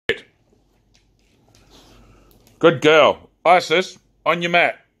Good girl. Isis, on your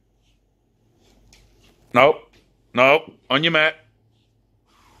mat. No, no, on your mat.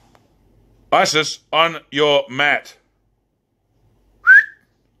 Isis, on your mat.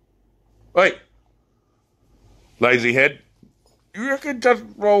 Wait. Lazy head. You reckon just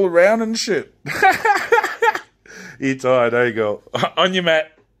roll around and shit? You're tired, there you go. On your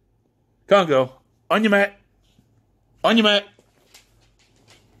mat. Come on, girl. On your mat. On your mat.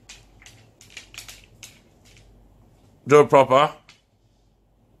 Do it proper.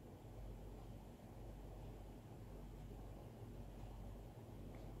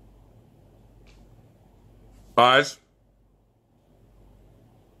 Eyes.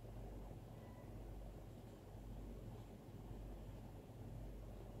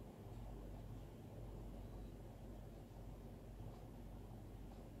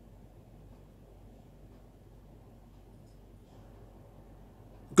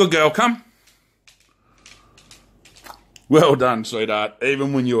 Good girl, come. Well done, sweetheart.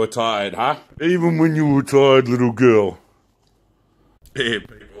 Even when you were tired, huh? Even when you were tired, little girl. Here,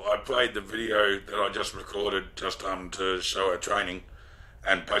 people, I played the video that I just recorded just to show her training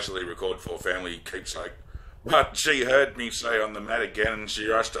and basically record for family keepsake. But she heard me say on the mat again and she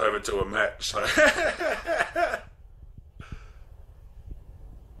rushed over to a mat, so...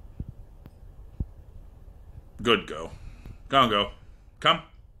 Good girl. Go on, girl. Come.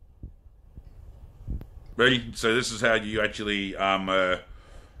 Ready? So this is how you actually,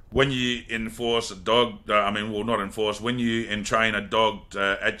 when you enforce a dog, not enforce, when you entrain a dog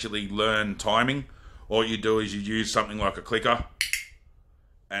to actually learn timing, all you do is you use something like a clicker,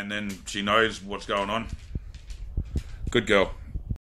 and then she knows what's going on. Good girl.